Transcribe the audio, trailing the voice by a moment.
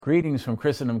Greetings from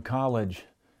Christendom College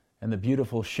and the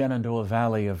beautiful Shenandoah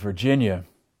Valley of Virginia.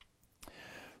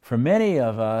 For many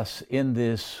of us in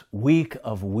this week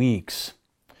of weeks,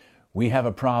 we have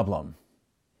a problem.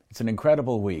 It's an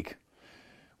incredible week.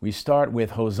 We start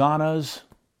with hosannas,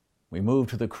 we move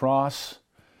to the cross,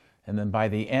 and then by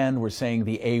the end we're saying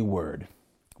the A word,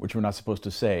 which we're not supposed to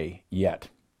say yet.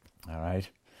 All right?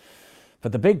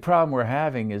 But the big problem we're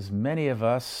having is many of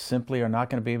us simply are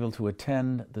not going to be able to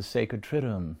attend the Sacred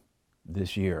Triduum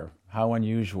this year. How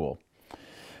unusual.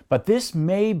 But this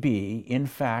may be, in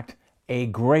fact, a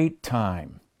great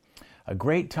time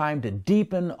to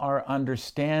deepen our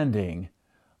understanding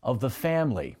of the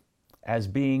family as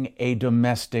being a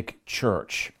domestic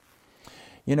church.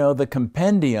 You know, the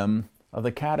compendium of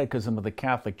the Catechism of the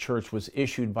Catholic Church was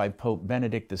issued by Pope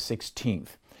Benedict XVI.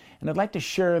 And I'd like to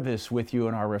share this with you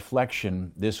in our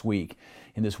reflection this week,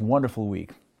 in this wonderful week.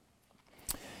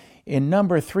 In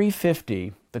number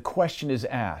 350, the question is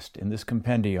asked in this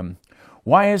compendium,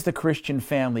 why is the Christian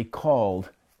family called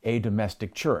a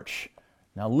domestic church?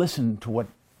 Now listen to what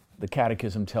the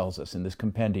Catechism tells us in this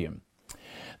compendium.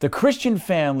 The Christian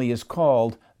family is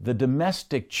called the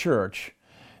domestic church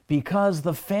because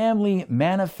the family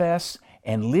manifests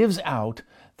and lives out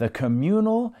the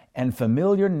communal and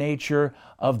familiar nature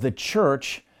of the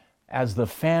church as the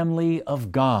family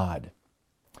of God.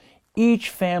 Each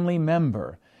family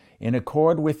member, in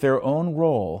accord with their own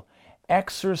role,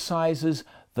 exercises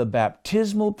the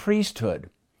baptismal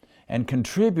priesthood and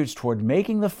contributes toward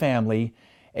making the family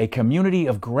a community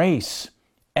of grace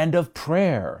and of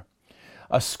prayer,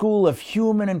 a school of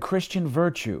human and Christian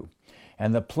virtue,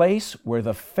 and the place where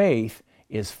the faith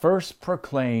is first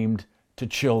proclaimed to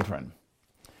children.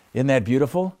 Isn't that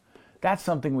beautiful? That's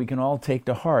something we can all take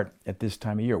to heart at this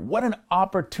time of year. What an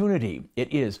opportunity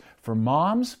it is for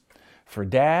moms, for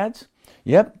dads,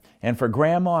 and for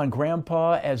grandma and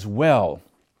grandpa as well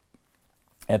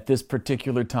at this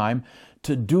particular time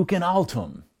to duc in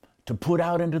altum, to put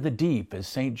out into the deep, as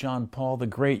St. John Paul the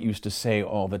Great used to say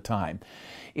all the time.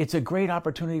 It's a great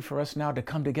opportunity for us now to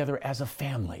come together as a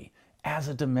family, as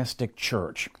a domestic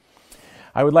church.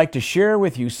 I would like to share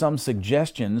with you some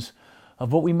suggestions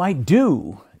of what we might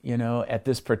do, at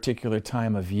this particular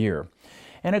time of year.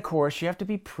 And of course, you have to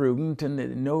be prudent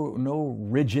and no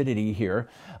rigidity here.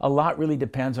 A lot really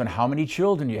depends on how many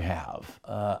children you have.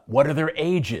 What are their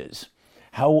ages?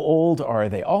 How old are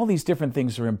they? All these different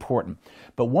things are important.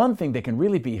 But one thing that can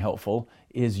really be helpful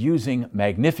is using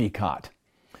Magnificat.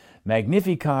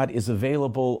 Magnificat is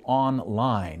available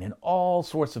online, and all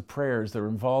sorts of prayers that are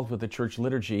involved with the church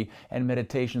liturgy and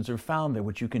meditations are found there,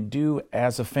 which you can do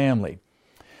as a family.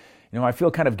 I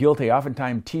feel kind of guilty. I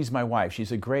oftentimes tease my wife.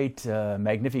 She's a great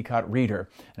Magnificat reader.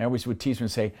 And I always would tease her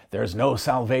and say, there's no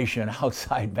salvation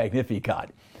outside Magnificat.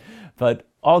 But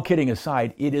all kidding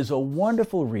aside, it is a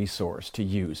wonderful resource to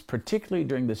use, particularly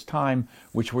during this time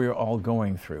which we're all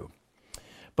going through.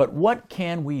 But what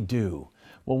can we do?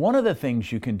 Well, one of the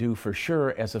things you can do for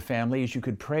sure as a family is you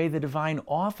could pray the Divine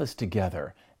Office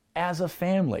together as a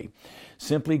family.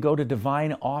 Simply go to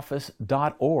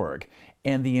divineoffice.org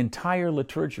and the entire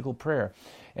liturgical prayer,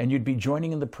 and you'd be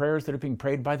joining in the prayers that are being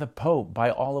prayed by the Pope,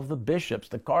 by all of the bishops,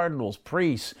 the cardinals,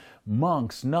 priests,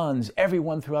 monks, nuns,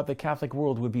 everyone throughout the Catholic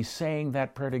world would be saying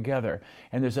that prayer together.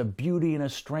 And there's a beauty and a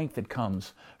strength that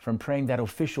comes from praying that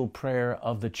official prayer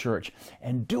of the church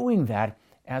and doing that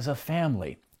as a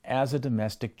family, as a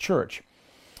domestic church.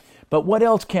 But what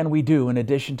else can we do in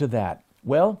addition to that?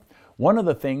 Well, one of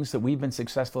the things that we've been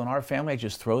successful in our family, I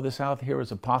just throw this out here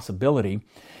as a possibility,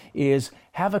 is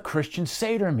have a Christian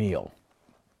Seder meal.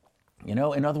 In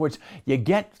other words, you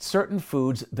get certain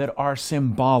foods that are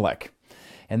symbolic,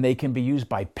 and they can be used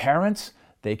by parents,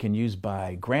 they can be used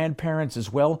by grandparents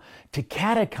as well, to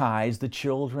catechize the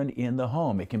children in the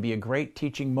home. It can be a great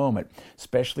teaching moment,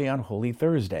 especially on Holy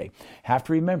Thursday. Have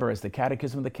to remember, as the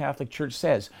Catechism of the Catholic Church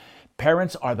says,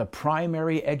 parents are the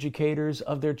primary educators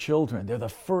of their children. They're the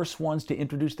first ones to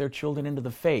introduce their children into the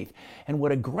faith. And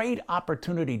what a great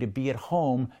opportunity to be at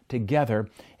home together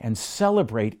and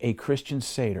celebrate a Christian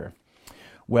Seder.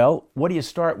 Well, what do you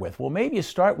start with? Well, maybe you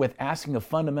start with asking a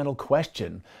fundamental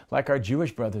question, like our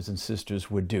Jewish brothers and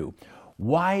sisters would do.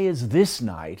 Why is this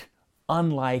night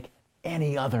unlike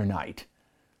any other night?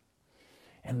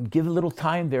 And give a little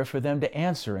time there for them to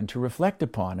answer and to reflect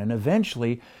upon. And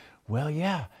eventually,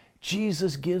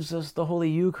 Jesus gives us the Holy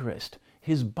Eucharist,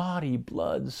 His body,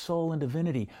 blood, soul, and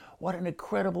divinity. What an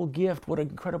incredible gift, what an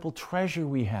incredible treasure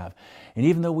we have. And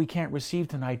even though we can't receive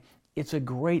tonight, it's a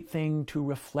great thing to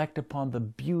reflect upon the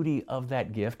beauty of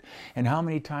that gift and how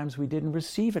many times we didn't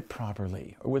receive it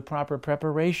properly or with proper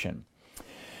preparation.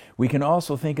 We can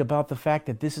also think about the fact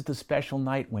that this is the special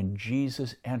night when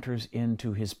Jesus enters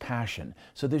into his passion.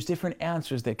 So there's different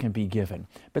answers that can be given.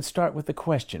 But start with the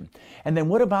question. And then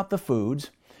what about the foods?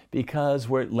 Because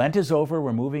Lent is over,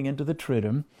 we're moving into the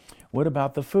Triduum. What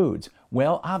about the foods?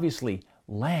 Well, obviously,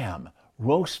 lamb.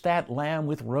 Roast that lamb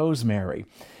with rosemary.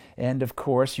 And of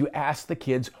course, you ask the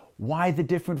kids why the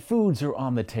different foods are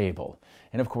on the table.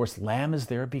 And of course, lamb is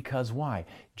there because why?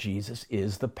 Jesus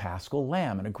is the Paschal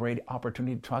Lamb, and a great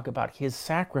opportunity to talk about his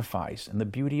sacrifice and the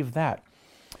beauty of that.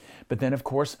 But then, of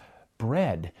course,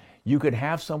 bread. You could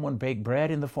have someone bake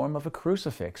bread in the form of a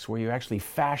crucifix, where you actually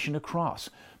fashion a cross,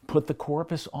 put the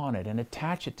corpus on it, and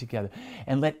attach it together,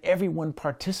 and let everyone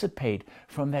participate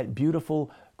from that beautiful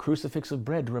crucifix of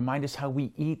bread to remind us how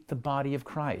we eat the body of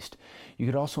Christ. You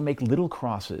could also make little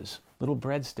crosses, little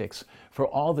breadsticks, for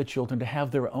all the children to have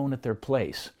their own at their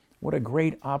place. What a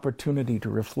great opportunity to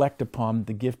reflect upon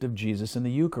the gift of Jesus in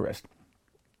the Eucharist.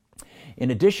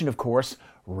 In addition, of course,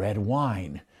 red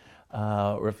wine.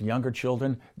 Or if younger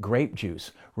children, grape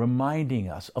juice, reminding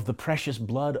us of the precious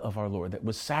blood of our Lord that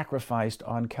was sacrificed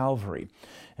on Calvary.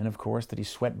 And of course, that he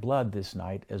sweat blood this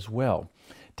night as well.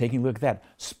 Taking a look at that,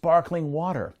 sparkling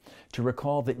water, to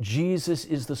recall that Jesus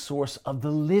is the source of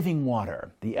the living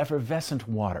water, the effervescent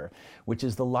water, which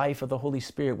is the life of the Holy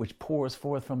Spirit, which pours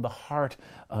forth from the heart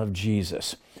of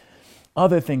Jesus.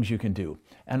 Other things you can do.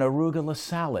 An arugula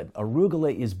salad.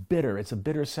 Arugula is bitter. It's a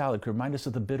bitter salad. It can remind us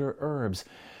of the bitter herbs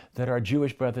that our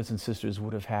Jewish brothers and sisters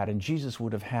would have had and Jesus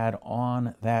would have had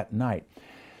on that night.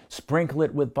 Sprinkle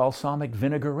it with balsamic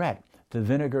vinaigrette, the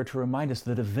vinegar to remind us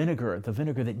that the vinegar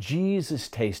that Jesus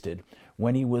tasted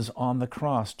when he was on the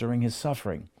cross during his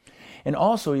suffering. And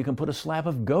also you can put a slab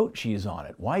of goat cheese on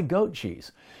it. Why goat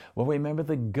cheese? Well, remember,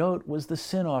 the goat was the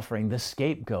sin offering, the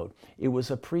scapegoat. It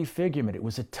was a prefigurement. It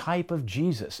was a type of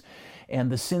Jesus. And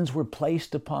the sins were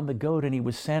placed upon the goat, and he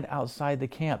was sent outside the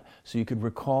camp. So you could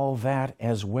recall that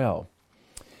as well.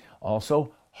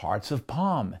 Also, hearts of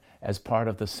palm as part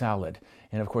of the salad.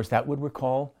 And of course, that would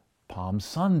recall Palm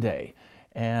Sunday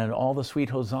and all the sweet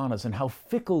hosannas and how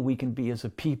fickle we can be as a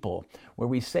people, where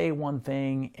we say one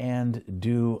thing and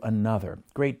do another.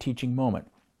 Great teaching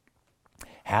moment.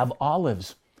 Have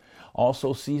olives.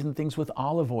 Also season things with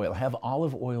olive oil. Have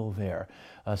olive oil there.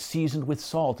 Seasoned with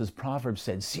salt, as Proverbs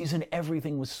said. Season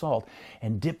everything with salt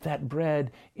and dip that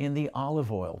bread in the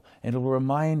olive oil. And it will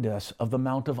remind us of the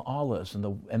Mount of Olives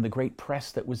and the great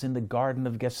press that was in the Garden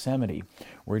of Gethsemane,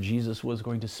 where Jesus was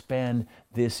going to spend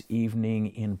this evening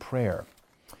in prayer.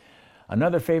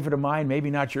 Another favorite of mine, maybe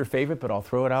not your favorite, but I'll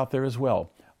throw it out there as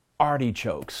well.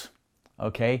 Artichokes.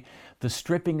 Okay? The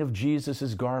stripping of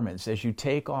Jesus's garments as you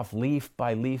take off leaf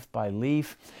by leaf by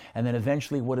leaf, and then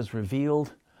eventually what is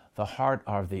revealed? The heart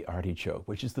of the artichoke,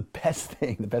 which is the best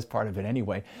thing, the best part of it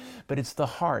anyway. But it's the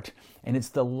heart, and it's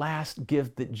the last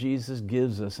gift that Jesus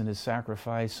gives us in his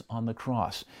sacrifice on the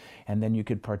cross. And then you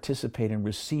could participate and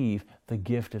receive the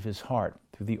gift of his heart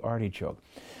through the artichoke.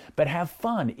 But have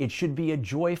fun. It should be a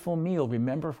joyful meal.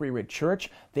 Remember, if we were at church,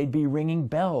 they'd be ringing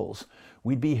bells.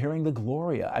 We'd be hearing the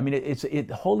Gloria. I mean,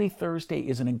 Holy Thursday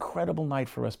is an incredible night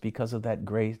for us because of that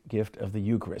great gift of the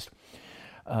Eucharist.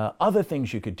 Other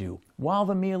things you could do while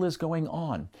the meal is going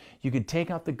on. You could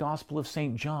take out the Gospel of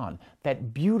St. John,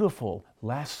 that beautiful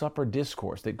Last Supper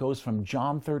discourse that goes from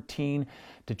John 13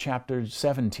 to chapter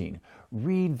 17.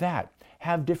 Read that.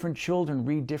 Have different children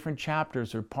read different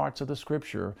chapters or parts of the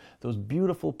Scripture. Those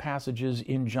beautiful passages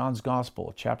in John's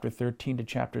Gospel, chapter 13 to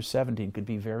chapter 17, could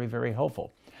be very, very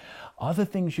helpful. Other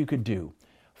things you could do.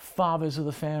 Fathers of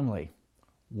the family,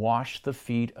 wash the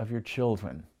feet of your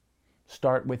children.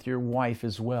 Start with your wife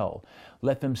as well.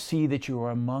 Let them see that you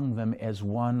are among them as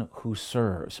one who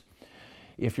serves.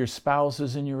 If your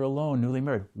spouses and you're alone, newly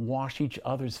married, wash each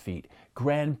other's feet.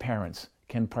 Grandparents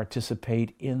can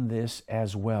participate in this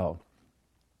as well.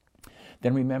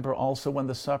 Then remember also when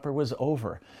the supper was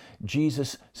over,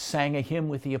 Jesus sang a hymn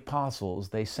with the apostles.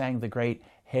 They sang the great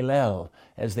Hallel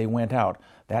as they went out.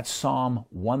 That's Psalm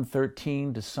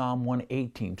 113 to Psalm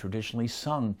 118, traditionally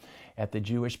sung at the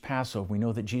Jewish Passover. We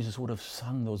know that Jesus would have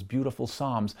sung those beautiful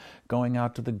psalms going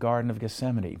out to the Garden of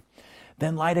Gethsemane.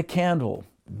 Then light a candle.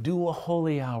 Do a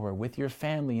holy hour with your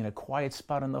family in a quiet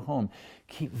spot in the home.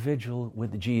 Keep vigil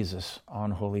with Jesus on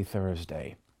Holy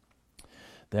Thursday.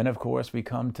 Then, of course, we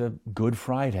come to Good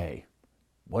Friday.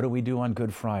 What do we do on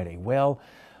Good Friday? Well,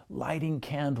 lighting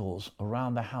candles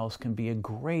around the house can be a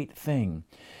great thing.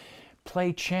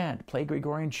 Play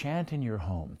Gregorian chant in your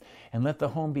home, and let the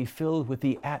home be filled with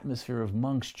the atmosphere of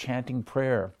monks chanting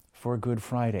prayer for Good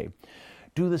Friday.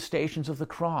 Do the Stations of the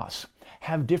Cross.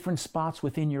 Have different spots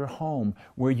within your home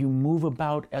where you move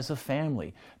about as a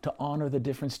family to honor the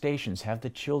different stations. Have the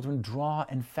children draw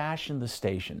and fashion the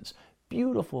stations.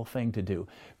 Beautiful thing to do.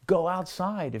 Go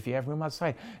outside. If you have room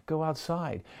outside, go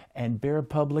outside and bear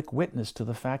public witness to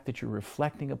the fact that you're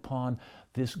reflecting upon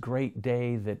this great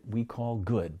day that we call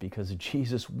good, because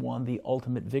Jesus won the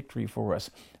ultimate victory for us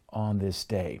on this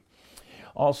day.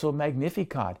 Also,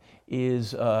 Magnificat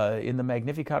is in the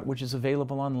Magnificat, which is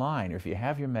available online. Or if you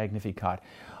have your Magnificat,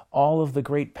 all of the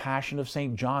great Passion of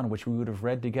St. John, which we would have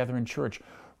read together in church.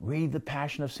 Read the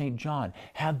Passion of St. John.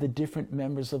 Have the different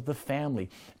members of the family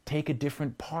take a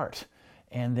different part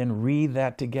and then read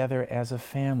that together as a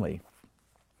family.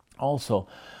 Also,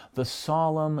 the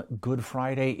solemn Good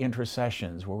Friday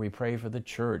intercessions, where we pray for the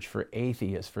church, for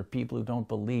atheists, for people who don't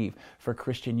believe, for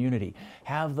Christian unity.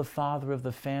 Have the father of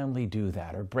the family do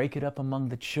that, or break it up among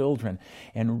the children,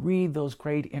 and read those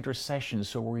great intercessions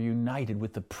so we're united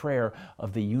with the prayer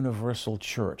of the universal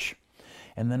church.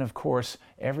 And then, of course,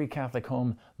 every Catholic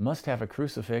home must have a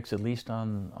crucifix, at least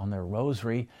on their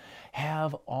rosary.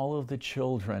 Have all of the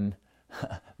children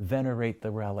venerate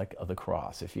the relic of the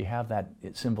cross. If you have that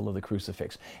symbol of the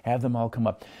crucifix, have them all come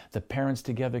up. The parents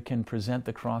together can present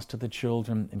the cross to the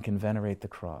children and can venerate the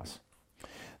cross.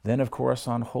 Then, of course,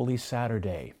 on Holy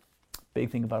Saturday,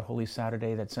 big thing about Holy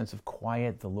Saturday, that sense of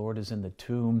quiet, the Lord is in the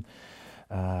tomb.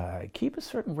 Keep a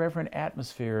certain reverent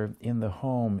atmosphere in the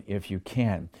home if you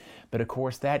can. But of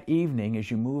course, that evening,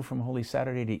 as you move from Holy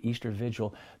Saturday to Easter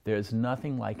Vigil, there's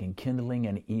nothing like enkindling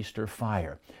an Easter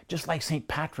fire. Just like St.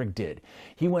 Patrick did.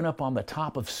 He went up on the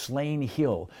top of Slane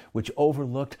Hill, which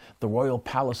overlooked the royal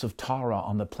palace of Tara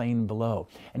on the plain below.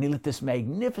 And he lit this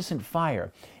magnificent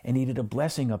fire, and he did a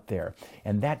blessing up there.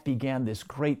 And that began this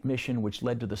great mission, which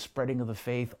led to the spreading of the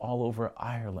faith all over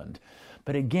Ireland.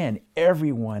 But again,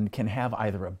 everyone can have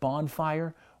either a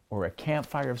bonfire or a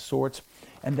campfire of sorts,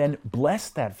 and then bless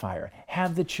that fire.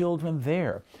 Have the children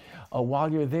there.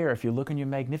 While you're there, if you look in your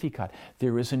Magnificat,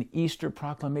 there is an Easter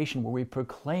proclamation where we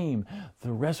proclaim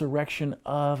the resurrection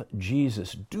of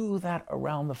Jesus. Do that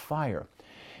around the fire.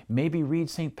 Maybe read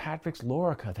St. Patrick's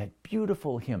Lorica, that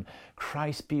beautiful hymn,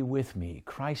 Christ be with me,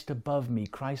 Christ above me,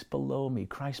 Christ below me,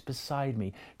 Christ beside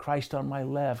me, Christ on my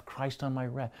left, Christ on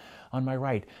my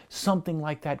right. Something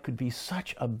like that could be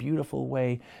such a beautiful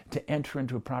way to enter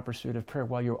into a proper spirit of prayer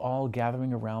while you're all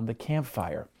gathering around the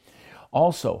campfire.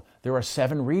 Also, there are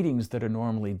 7 readings that are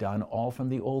normally done, all from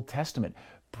the Old Testament.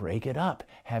 Break it up.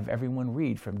 Have everyone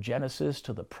read from Genesis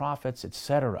to the prophets,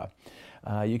 etc.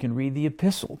 You can read the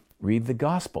epistle, read the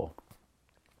gospel.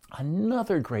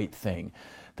 Another great thing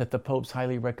that the popes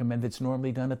highly recommend that's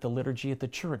normally done at the liturgy at the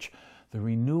church, the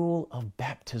renewal of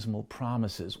baptismal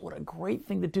promises. What a great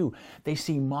thing to do. They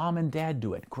see mom and dad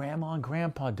do it, grandma and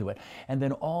grandpa do it, and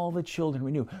then all the children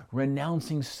renew,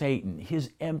 renouncing Satan,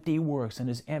 his empty works and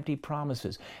his empty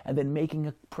promises, and then making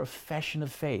a profession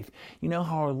of faith. You know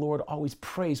how our Lord always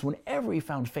praised whenever he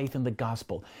found faith in the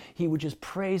gospel. He would just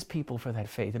praise people for that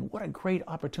faith, and what a great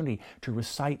opportunity to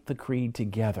recite the creed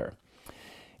together.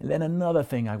 And then another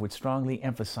thing I would strongly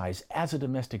emphasize as a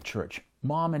domestic church,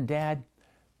 mom and dad,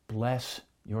 bless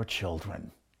your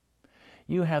children.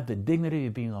 You have the dignity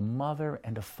of being a mother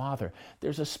and a father.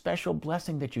 There's a special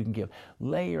blessing that you can give.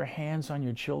 Lay your hands on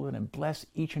your children and bless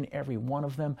each and every one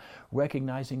of them,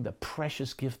 recognizing the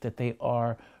precious gift that they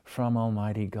are from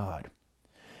Almighty God.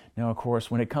 Now, of course,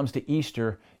 when it comes to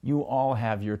Easter, you all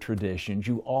have your traditions.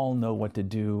 You all know what to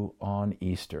do on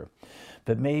Easter.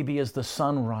 But maybe as the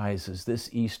sun rises this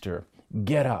Easter,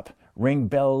 get up. Ring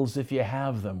bells if you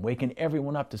have them, waking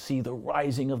everyone up to see the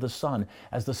rising of the sun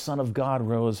as the Son of God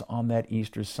rose on that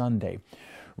Easter Sunday.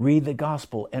 Read the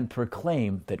gospel and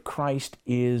proclaim that Christ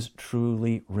is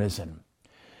truly risen.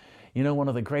 You know, one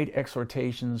of the great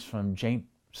exhortations from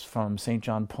St.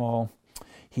 John Paul,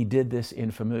 he did this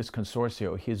in Familias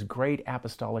Consortio, his great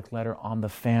apostolic letter on the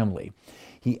family.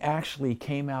 He actually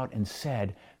came out and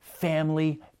said,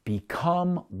 family,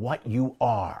 become what you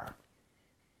are.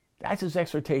 That's his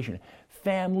exhortation.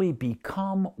 Family,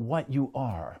 become what you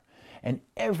are. And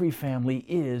every family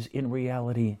is, in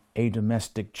reality, a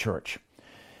domestic church.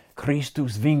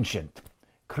 Christus vincit,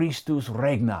 Christus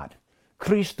regnat,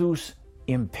 Christus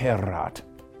imperat.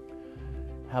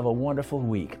 Have a wonderful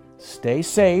week. Stay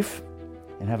safe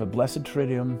and have a blessed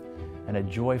Triduum and a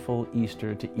joyful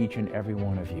Easter to each and every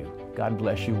one of you. God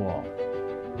bless you all.